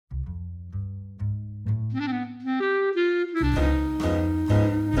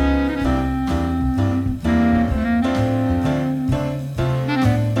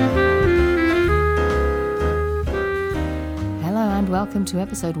to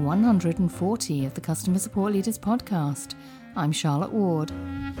episode 140 of the Customer Support Leaders Podcast. I'm Charlotte Ward.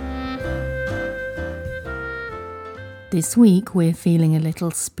 This week we're feeling a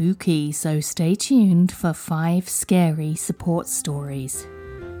little spooky, so stay tuned for 5 scary support stories.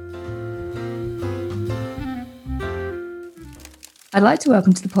 I'd like to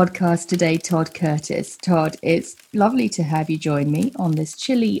welcome to the podcast today Todd Curtis. Todd, it's lovely to have you join me on this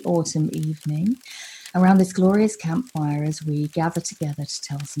chilly autumn evening around this glorious campfire as we gather together to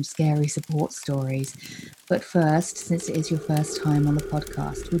tell some scary support stories. But first, since it is your first time on the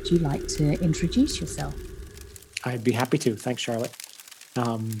podcast, would you like to introduce yourself? I'd be happy to. Thanks, Charlotte.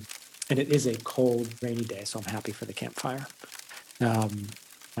 And it is a cold, rainy day, so I'm happy for the campfire. My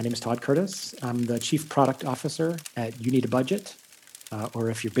name is Todd Curtis. I'm the Chief Product Officer at You Need a Budget. Or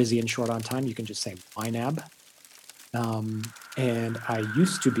if you're busy and short on time, you can just say YNAB. And I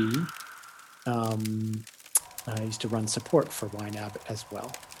used to run support for YNAB as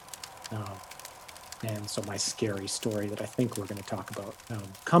well. And so my scary story that I think we're going to talk about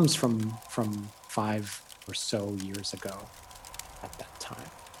comes from 5 or so years ago at that time.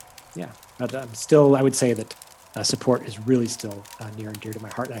 Yeah, but I would say that support is really still near and dear to my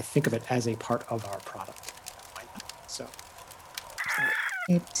heart. And I think of it as a part of our product. So.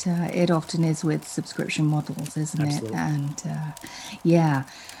 It often is with subscription models, isn't Absolutely. it? And yeah,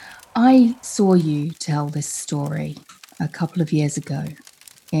 I saw you tell this story a couple of years ago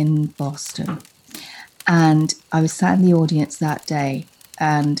in Boston, and I was sat in the audience that day,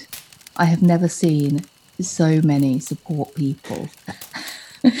 and I have never seen so many support people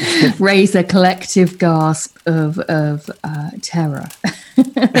raise a collective gasp of terror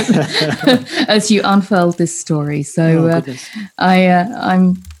as you unfurled this story. So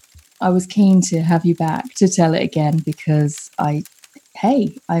I was keen to have you back to tell it again, because what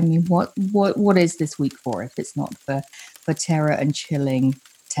is this week for if it's not for terror and chilling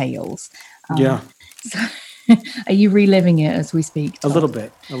tales? Yeah. So are you reliving it as we speak, Todd? A little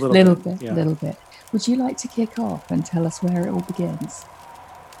bit. Would you like to kick off and tell us where it all begins?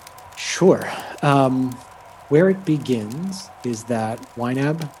 Sure. Where it begins is that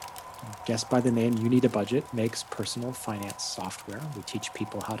YNAB, guessed by the name You Need a Budget, makes personal finance software. We teach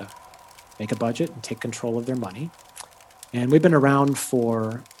people how to make a budget and take control of their money. And we've been around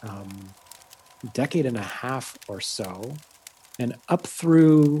for a decade and a half or so. And up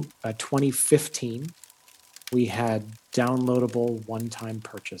through 2015, we had downloadable one-time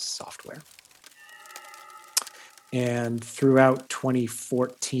purchase software. And throughout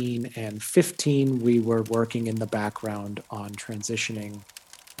 2014 and 15, we were working in the background on transitioning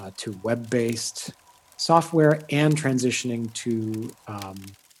to web-based software and transitioning to a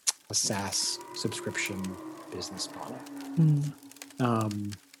SaaS subscription business model.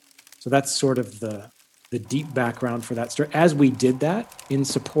 So that's sort of the deep background for that story. As we did that in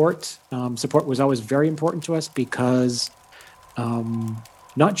support, support was always very important to us because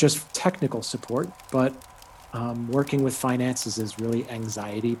not just technical support, but working with finances is really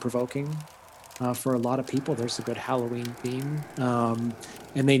anxiety-provoking for a lot of people. There's a good Halloween theme, and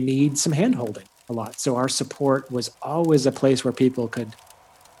they need some hand-holding a lot. So our support was always a place where people could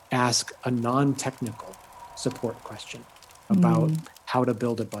ask a non-technical support question about how to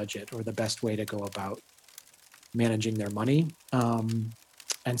build a budget or the best way to go about managing their money. And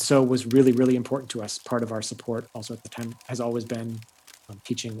so it was really, really important to us. Part of our support also at the time has always been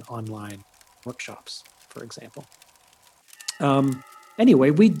teaching online workshops, for example.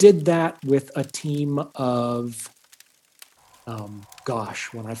 Anyway, we did that with a team of,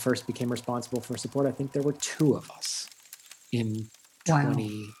 when I first became responsible for support, I think there were 2 of us in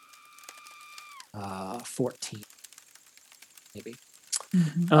 2014, maybe.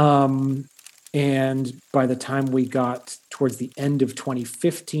 And by the time we got towards the end of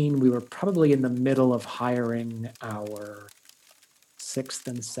 2015, we were probably in the middle of hiring our 6th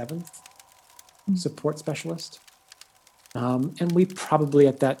and 7th support specialist. And we probably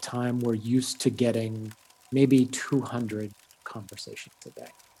at that time were used to getting maybe 200 conversations a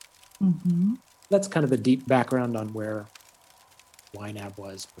day. That's kind of the deep background on where YNAB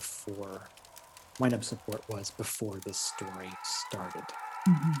support was before this story started.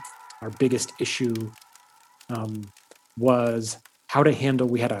 Our biggest issue was how to handle,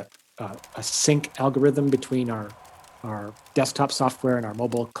 we had a sync algorithm between our desktop software and our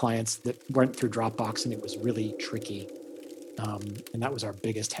mobile clients that went through Dropbox, and it was really tricky. And that was our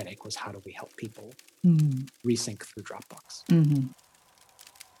biggest headache, was how do we help people resync through Dropbox?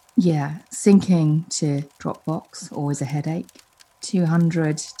 Yeah, syncing to Dropbox, always a headache.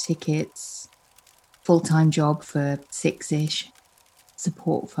 200 tickets, full-time job for 6-ish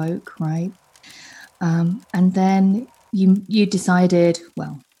support folk, right? And then you decided,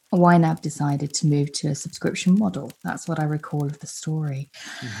 well, YNAB decided to move to a subscription model. That's what I recall of the story.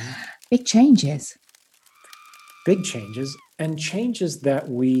 Big changes. Big changes, and changes that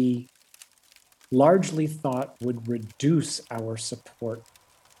we largely thought would reduce our support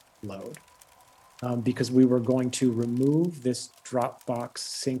load, because we were going to remove this Dropbox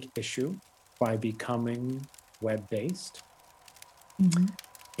sync issue by becoming web-based.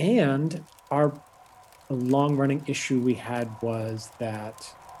 And our long-running issue we had was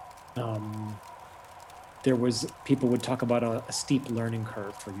that people would talk about a steep learning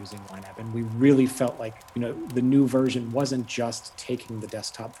curve for using YNAB, and we really felt like, the new version wasn't just taking the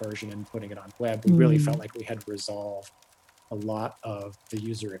desktop version and putting it on web. We really felt like we had resolved a lot of the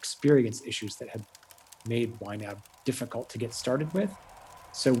user experience issues that had made YNAB difficult to get started with.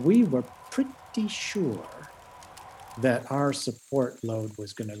 So we were pretty sure that our support load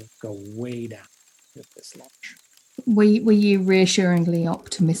was going to go way down with this launch. Were you reassuringly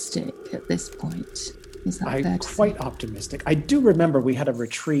optimistic at this point? Is that fair to say? Quite optimistic. I do remember we had a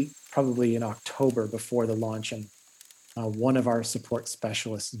retreat probably in October before the launch, and one of our support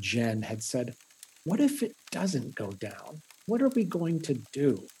specialists, Jen, had said, "What if it doesn't go down? What are we going to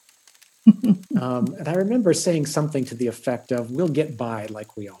do?" And I remember saying something to the effect of, "We'll get by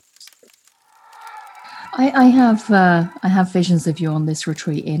like we always do." I have visions of you on this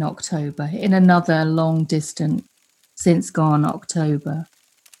retreat in October, in another long distant, since gone October.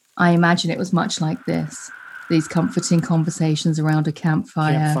 I imagine it was much like this. These comforting conversations around a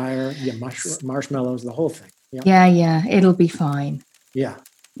campfire. Marshmallows, the whole thing. Yeah, it'll be fine. Yeah,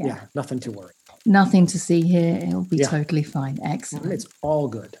 nothing to worry about. Nothing to see here. It'll be totally fine. Excellent. It's all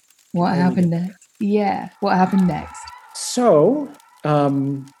good. What happened next? Yeah, what happened next? So,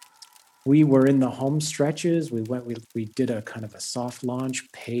 we were in the home stretches. We did a kind of a soft launch,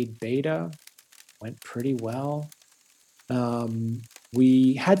 paid beta. Went pretty well.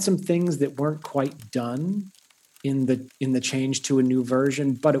 We had some things that weren't quite done in the change to a new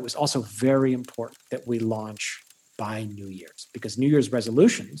version, but it was also very important that we launch by New Year's, because New Year's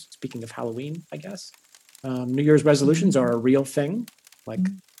resolutions, speaking of Halloween, I guess, New Year's resolutions are a real thing, like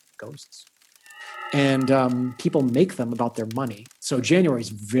ghosts. And people make them about their money. So January is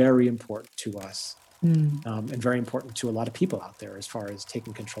very important to us, and very important to a lot of people out there as far as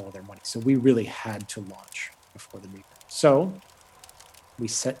taking control of their money. So we really had to launch before the New Year. So we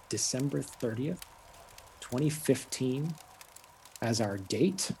set December 30th, 2015 as our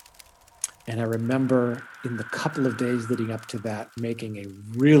date. And I remember in the couple of days leading up to that, making a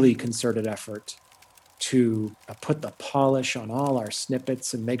really concerted effort to put the polish on all our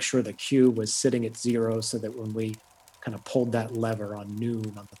snippets and make sure the queue was sitting at 0, so that when we kind of pulled that lever on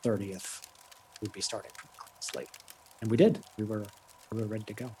noon on the 30th, we'd be starting from a clean slate. And we did. We were ready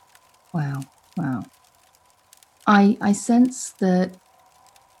to go. Wow. I sense that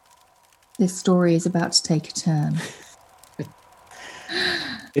this story is about to take a turn.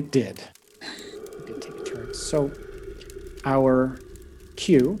 It did. It did take a turn. So our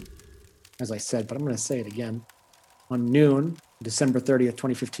queue, as I said, but I'm going to say it again, on noon, December 30th,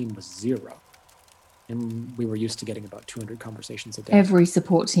 2015 was 0. And we were used to getting about 200 conversations a day. Every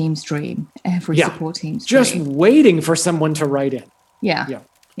support team's dream. Support team's just dream. waiting for someone to write in. Yeah.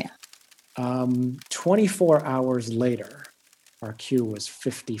 24 hours later, our queue was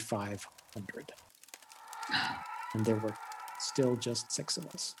 5,500. And there were still just 6 of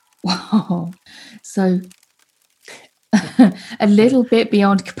us. Wow. So a little bit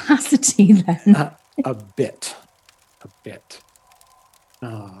beyond capacity then. A bit.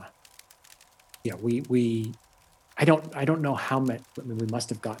 I don't know how many. I mean, we must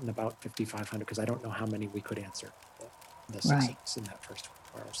have gotten about 5,500, because I don't know how many we could answer the 6 of us in that first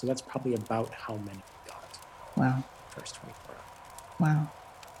 24 hours. So that's probably about how many we got. Wow. First 24 hours. Wow.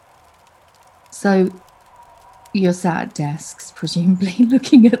 So you're sat at desks, presumably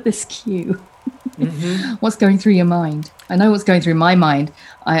looking at this queue. What's going through your mind? I know what's going through my mind,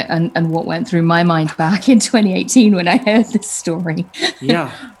 and what went through my mind back in 2018 when I heard this story.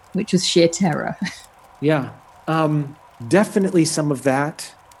 Yeah. Which was sheer terror. Yeah. Definitely some of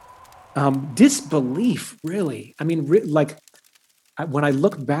that. Disbelief, really. I mean, when I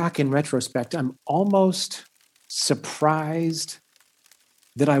look back in retrospect, I'm almost surprised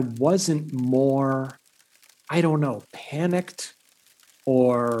that I wasn't more, panicked,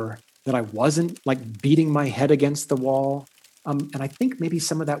 or that I wasn't beating my head against the wall. And I think maybe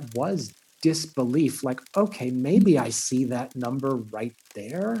some of that was disbelief. Okay, maybe I see that number right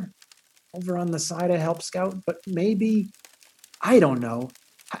there over on the side of Help Scout, but maybe, I don't know.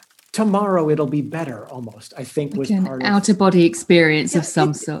 Tomorrow it'll be better, almost, I think, was an part of out-of-body experience of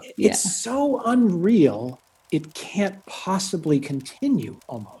some sort. It's so unreal it can't possibly continue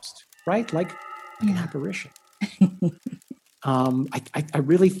almost, right? Like an Yeah. apparition. I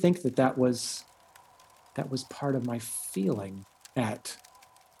really think that was part of my feeling at,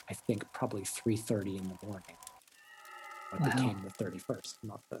 I think, probably 3:30 in the morning. What Wow. became the 31st,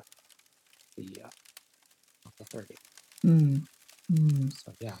 not the 30th.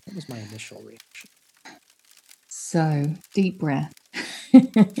 So yeah, that was my initial reaction. So deep breath.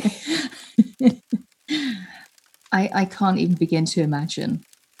 I can't even begin to imagine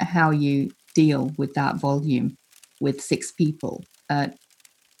how you deal with that volume with 6 people at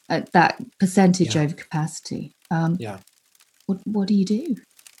that percentage over capacity. Yeah. What do you do?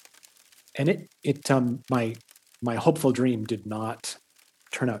 And my hopeful dream did not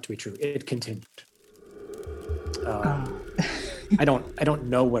turn out to be true. It continued. I don't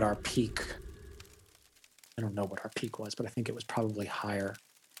know what our peak. I don't know what our peak was, but I think it was probably higher.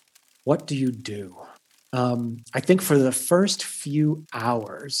 What do you do? I think for the first few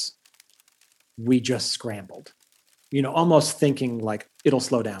hours, we just scrambled. Almost thinking like it'll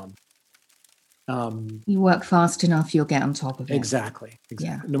slow down. You work fast enough, you'll get on top of it. Exactly.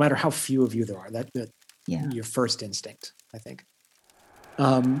 Yeah. No matter how few of you there are, that Yeah. your first instinct, I think.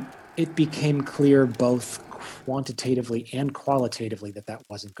 It became clear both quantitatively and qualitatively that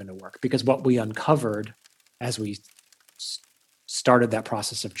wasn't going to work, because what we uncovered as we started that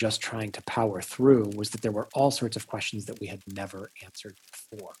process of just trying to power through was that there were all sorts of questions that we had never answered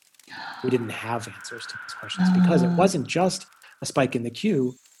before. We didn't have answers to these questions because it wasn't just a spike in the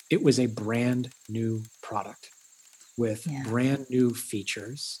queue. It was a brand new product with brand new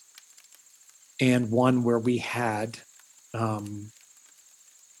features, and one where we had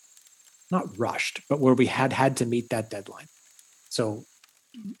not rushed, but where we had to meet that deadline. So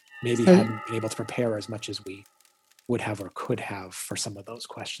maybe hadn't been able to prepare as much as we would have or could have for some of those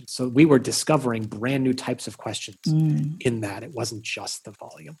questions. So we were discovering brand new types of questions in that. It wasn't just the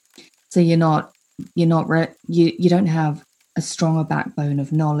volume. So you don't have a stronger backbone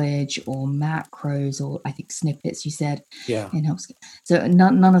of knowledge or macros, or I think snippets you said. Yeah. In HelpScape. So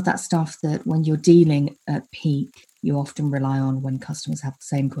none of that stuff that when you're dealing at peak, you often rely on when customers have the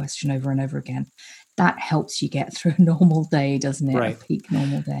same question over and over again. That helps you get through a normal day, doesn't it? Right. A peak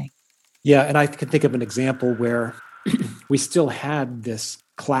normal day. Yeah, and I can think of an example where we still had this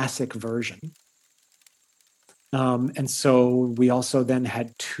classic version. And so we also then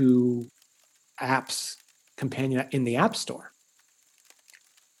had 2 apps companion in the App Store.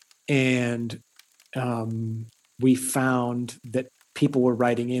 And we found that people were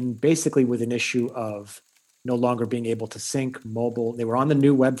writing in basically with an issue of no longer being able to sync mobile. They were on the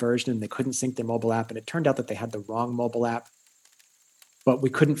new web version and they couldn't sync their mobile app. And it turned out that they had the wrong mobile app, but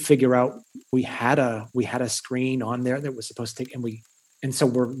we couldn't figure out, we had a screen on there that was supposed to take, and so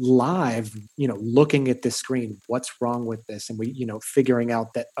we're live, looking at this screen, what's wrong with this? And we, figuring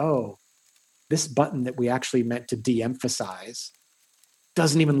out that, this button that we actually meant to de-emphasize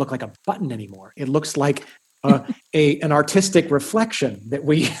doesn't even look like a button anymore. It looks like an artistic reflection that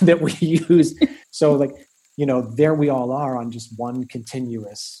we use. So there we all are on just one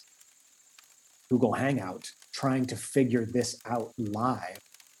continuous Google Hangout trying to figure this out live.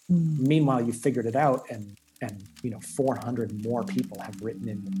 Meanwhile, you figured it out, and 400 more people have written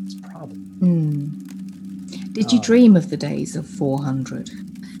in with this problem. Did you dream of the days of 400?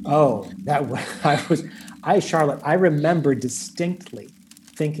 Oh, Charlotte, I remember distinctly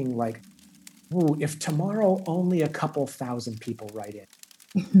thinking like, ooh, if tomorrow only a couple thousand people write in,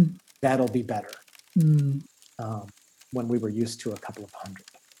 that'll be better. When we were used to a couple of hundred.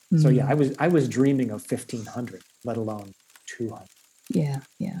 So yeah, I was dreaming of 1,500, let alone 200. Yeah.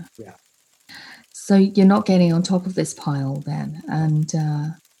 So you're not getting on top of this pile then, and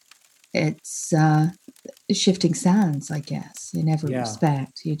it's shifting sands, I guess, in every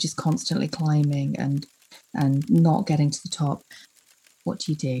respect. You're just constantly climbing and not getting to the top. What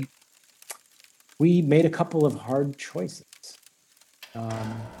do you do? We made a couple of hard choices.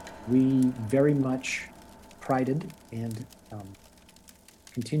 We very much prided and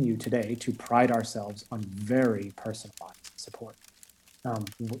continue today to pride ourselves on very personalized support.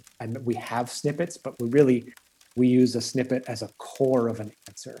 And we have snippets, but we use a snippet as a core of an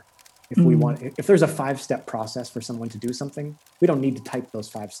answer. If there's a 5-step process for someone to do something, we don't need to type those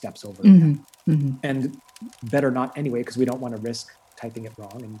 5 steps over again. And better not anyway, because we don't want to risk typing it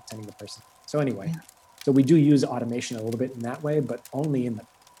wrong and sending the person. So anyway, so we do use automation a little bit in that way, but only in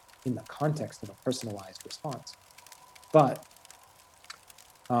the context of a personalized response. But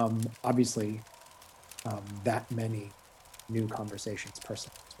obviously, that many new conversations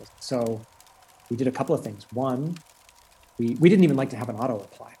personalized. So we did a couple of things. One, we didn't even like to have an auto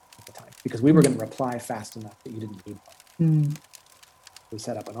reply at the time. because we were going to reply fast enough that you didn't need one. Mm. We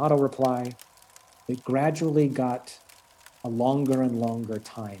set up an auto reply. It gradually got a longer and longer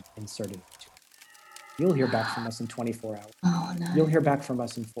time inserted into it. You'll hear back from us in 24 hours. Oh, no. You'll hear back from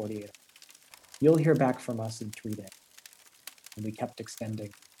us in 48 hours. You'll hear back from us in 3 days. And we kept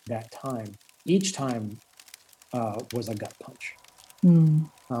extending that time. Each time was a gut punch. Mm.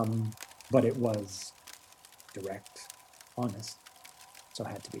 But it was direct, honest, so it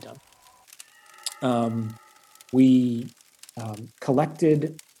had to be done. We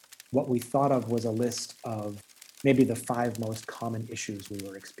collected what we thought of was a list of maybe the 5 most common issues we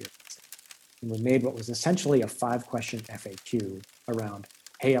were experiencing. And we made what was essentially a 5-question FAQ around,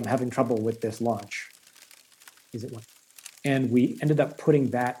 hey, I'm having trouble with this launch. Is it one? And we ended up putting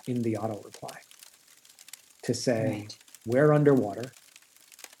that in the auto reply to say, Right. we're underwater.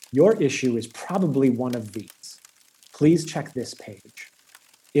 Your issue is probably one of these. Please check this page.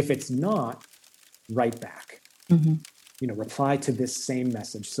 If it's not, write back. Mm-hmm. Reply to this same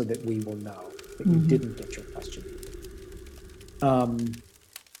message so that we will know that you didn't get your question.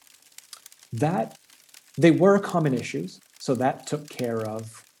 That they were common issues, so that took care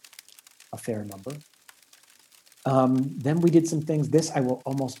of a fair number. Then we did some things. This I will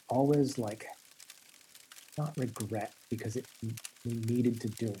almost always not regret because we needed to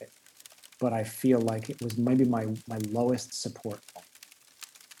do it, but I feel like it was maybe my lowest support point,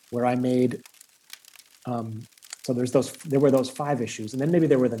 where I made. So there were those 5 issues, and then maybe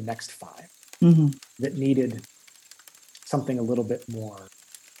there were the next 5 that needed something a little bit more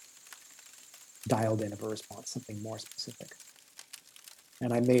dialed in of a response, something more specific.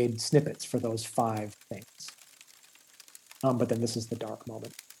 And I made snippets for those 5 things. But then this is the dark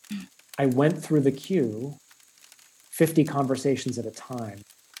moment. I went through the queue, 50 conversations at a time,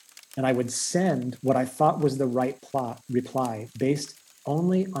 and I would send what I thought was the right reply based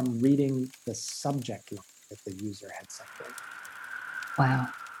only on reading the subject line that the user had sent in. Wow.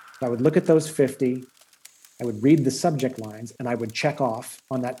 So I would look at those 50, I would read the subject lines, and I would check off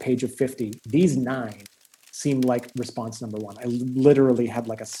on that page of 50, these 9 seemed like response number 1. I literally had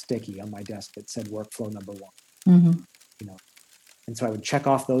like a sticky on my desk that said workflow number 1. And so I would check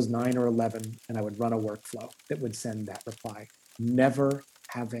off those 9 or 11, and I would run a workflow that would send that reply, never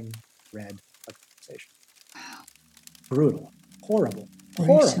having read a conversation. Wow. Brutal, horrible.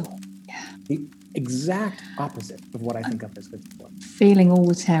 Yeah. The exact opposite of what I think of as good support. Feeling all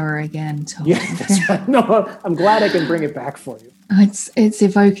the terror again, Tom. Yeah, that's right. No, I'm glad I can bring it back for you. It's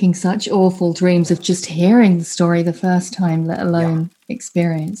evoking such awful dreams of just hearing the story the first time, let alone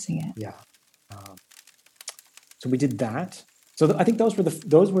experiencing it. Yeah. So we did that. So I think those were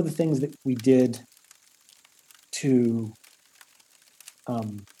the things that we did to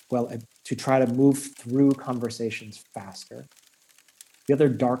to try to move through conversations faster. The other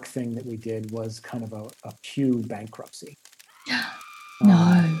dark thing that we did was kind of a queue bankruptcy.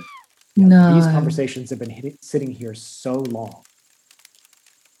 No. These conversations have been sitting here so long.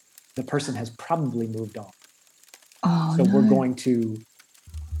 The person has probably moved on. We're going to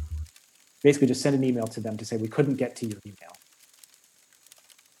basically just send an email to them to say we couldn't get to your email.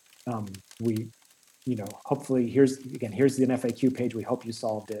 Hopefully here's the FAQ page. We hope you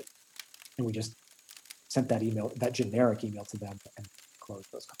solved it. And we just sent that email, that generic email to them and closed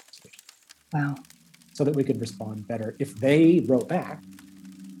those conversations. Wow. So that we could respond better if they wrote back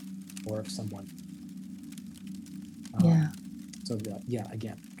or if someone. So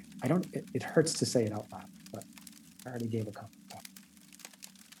again, it hurts to say it out loud, but I already gave a comment.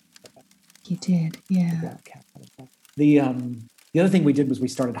 You did, yeah. The other thing we did was we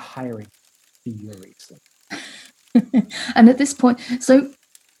started hiring furiously. And at this point, so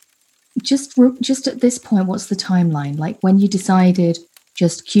just at this point, what's the timeline? Like when you decided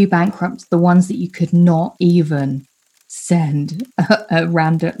just queue bankrupt the ones that you could not even send a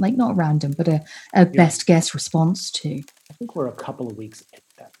random, like not random, but a best guess response to? I think we're a couple of weeks at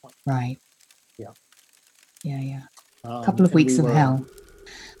that point. Right. Yeah. A couple of weeks of hell.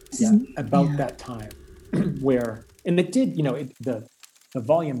 That time where, and it did, the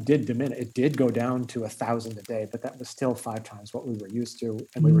volume did diminish. It did go down to 1,000 a day, but that was still 5 times what we were used to.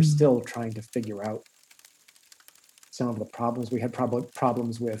 And we were still trying to figure out some of the problems. We had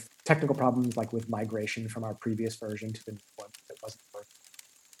problems with technical problems, like with migration from our previous version to the new one that wasn't working.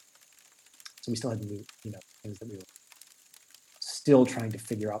 So we still had new, things that we were still trying to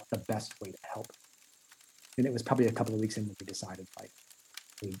figure out the best way to help. And it was probably a couple of weeks in when we decided,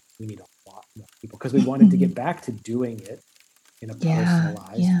 we need a lot more people, because we wanted to get back to doing it in a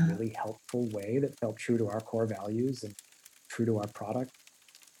personalized, really helpful way that felt true to our core values and true to our product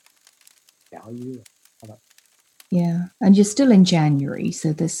value. Yeah, and you're still in January,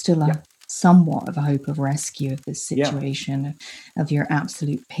 so there's still somewhat of a hope of rescue of this Yeah. situation of your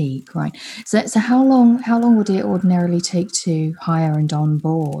absolute peak, right? So how long would it ordinarily take to hire and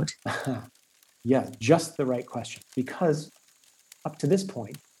onboard? Yeah, just the right question. Because up to this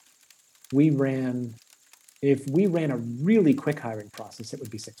point, if we ran a really quick hiring process, it would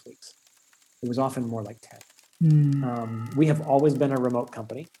be 6 weeks. It was often more like 10. We have always been a remote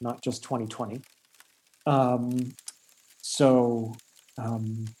company, not just 2020. So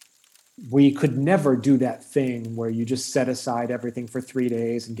we could never do that thing where you just set aside everything for 3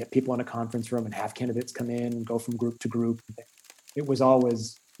 days and get people in a conference room and have candidates come in and go from group to group. It was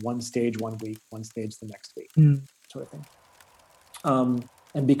always one stage 1 week, one stage the next week, sort of thing.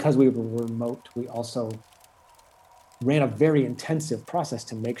 And because we were remote, we also ran a very intensive process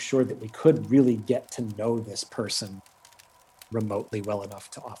to make sure that we could really get to know this person remotely well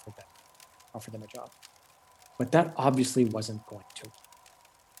enough to offer them a job. But that obviously wasn't going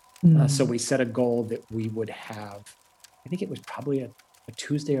to. So we set a goal that we would have, I think it was probably a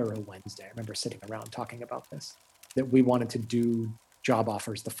Tuesday or a Wednesday. I remember sitting around talking about this, that we wanted to do job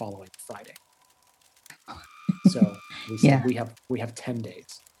offers the following Friday. So we said we have 10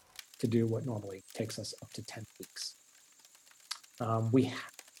 days to do what normally takes us up to 10 weeks. We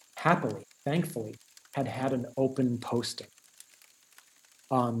happily, thankfully, had an open posting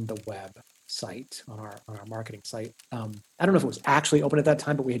on the website, on our marketing site. I don't know if it was actually open at that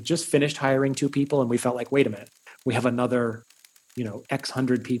time, but we had just finished hiring 2 people, and we felt like, wait a minute, we have another, X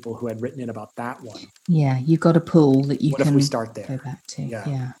hundred people who had written in about that one. Yeah, you've got a pool that you what can if we start there? go back to.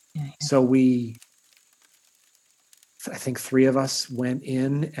 Yeah. Yeah. So I think 3 of us went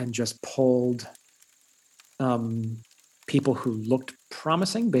in and just pulled people who looked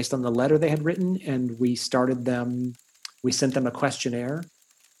promising based on the letter they had written, and we sent them a questionnaire,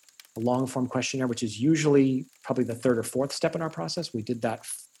 a long form questionnaire, which is usually probably the 3rd or 4th step in our process. We did that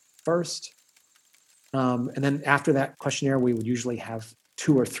first. And then after that questionnaire, we would usually have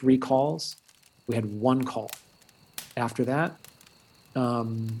 2 or 3 calls. We had 1 call after that.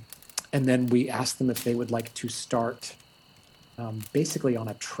 And then we asked them if they would like to start basically on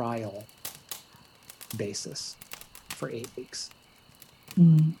a trial basis for 8 weeks.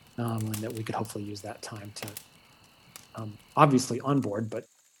 And that we could hopefully use that time to obviously onboard, but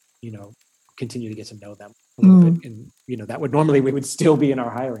continue to get to know them a little bit. And that would normally, we would still be in our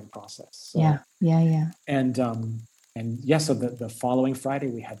hiring process. So, Yeah. And so the following Friday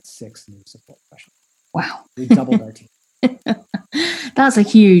we had 6 new support professionals. Wow. We doubled our team. That's a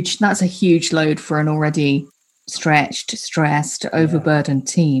huge load for an already stretched, stressed, overburdened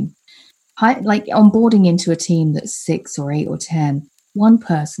team. Like onboarding into a team that's 6 or 8 or 10, one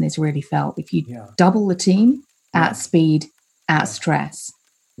person is really felt. If you double the team at speed, at stress,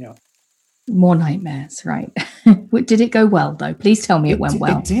 more nightmares, right? Did it go well though? Please tell me it went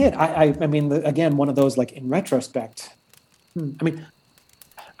well. It did. I mean, again, one of those, like, in retrospect, I mean,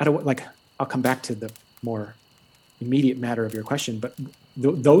 I'll come back to the more immediate matter of your question, but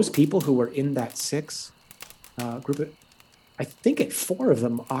those people who were in that 6 group, I think 4 of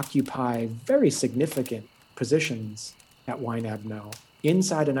them occupy very significant positions at YNAB now,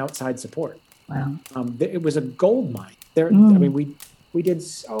 inside and outside support. Wow. It was a gold mine. I mean, we did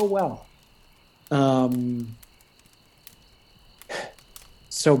so well.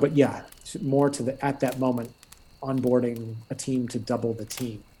 But yeah, more to at that moment, onboarding a team to double the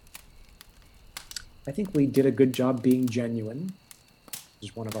team. I think we did a good job being genuine, which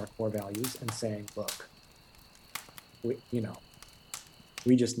is one of our core values, and saying, look, we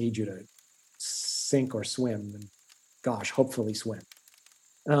just need you to sink or swim, and gosh, hopefully swim.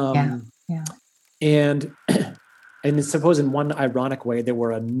 And I suppose in one ironic way, there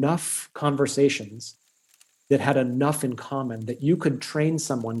were enough conversations that had enough in common that you could train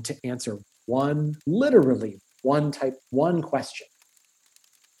someone to answer literally one question,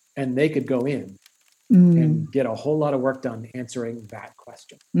 and they could go in and get a whole lot of work done answering that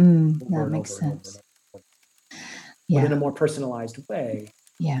question. That makes sense. But in a more personalized way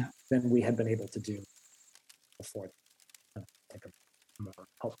than we had been able to do before, like a more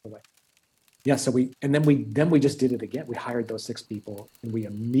helpful way. Yeah, so we just did it again. We hired those 6 people, and we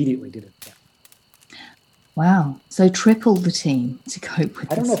immediately did it again. Wow. So triple the team to cope with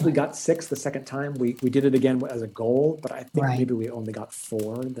this. I don't know if we got 6 the second time. We did it again as a goal, but I think maybe we only got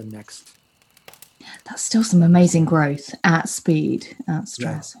 4 the next. That's still some amazing growth at speed, at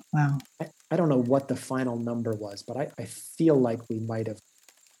stress. Yeah. Wow. I don't know what the final number was, but I feel like we might have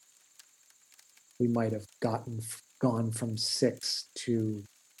gone from 6 to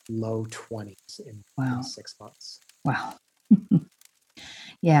low 20s in 6 months. Wow.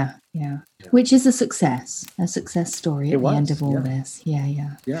 Yeah. Which is a success story at the end of all yeah. this.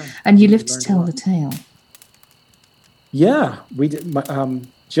 Yeah. Yeah. And you lived to learned a tell lot. the tale. Yeah, we did.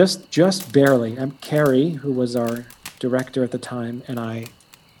 Just barely. Carrie, who was our director at the time, and I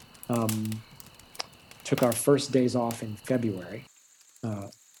took our first days off in February,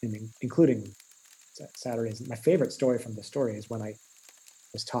 including Saturdays. My favorite story from the story is when I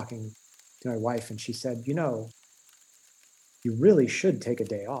was talking to my wife, and she said, "You know, you really should take a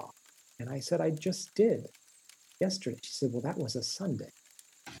day off." And I said, "I just did yesterday." She said, "Well, that was a Sunday."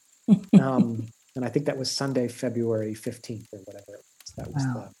 And I think that was Sunday, February 15th or whatever it was. That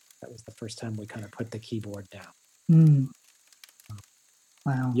was the first time we kind of put the keyboard down. Mm.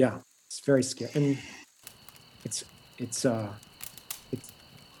 Wow. Yeah, it's very scary. And it's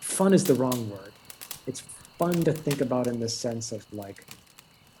fun is the wrong word. It's fun to think about in the sense of like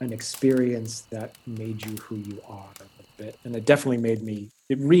an experience that made you who you are a little bit. And it definitely made me,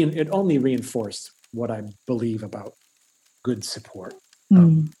 it only reinforced what I believe about good support.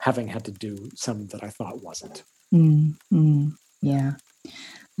 Having had to do some that I thought wasn't. Yeah.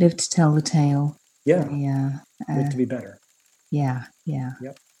 Live to tell the tale. Yeah. Live to be better. Yeah.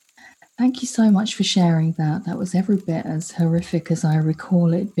 Yep. Thank you so much for sharing that. That was every bit as horrific as I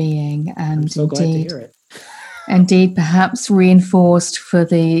recall it being. And I'm so glad to hear it. Indeed, perhaps reinforced for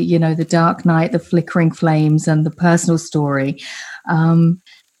the dark night, the flickering flames, and the personal story.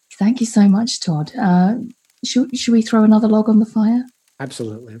 Thank you so much, Todd. Should we throw another log on the fire?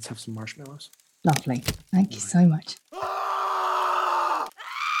 Absolutely. Let's have some marshmallows. Lovely. Thank you so much.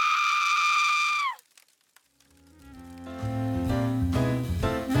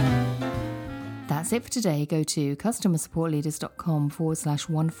 That's it for today. Go to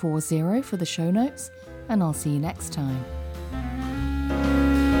customersupportleaders.com/140 for the show notes, and I'll see you next time.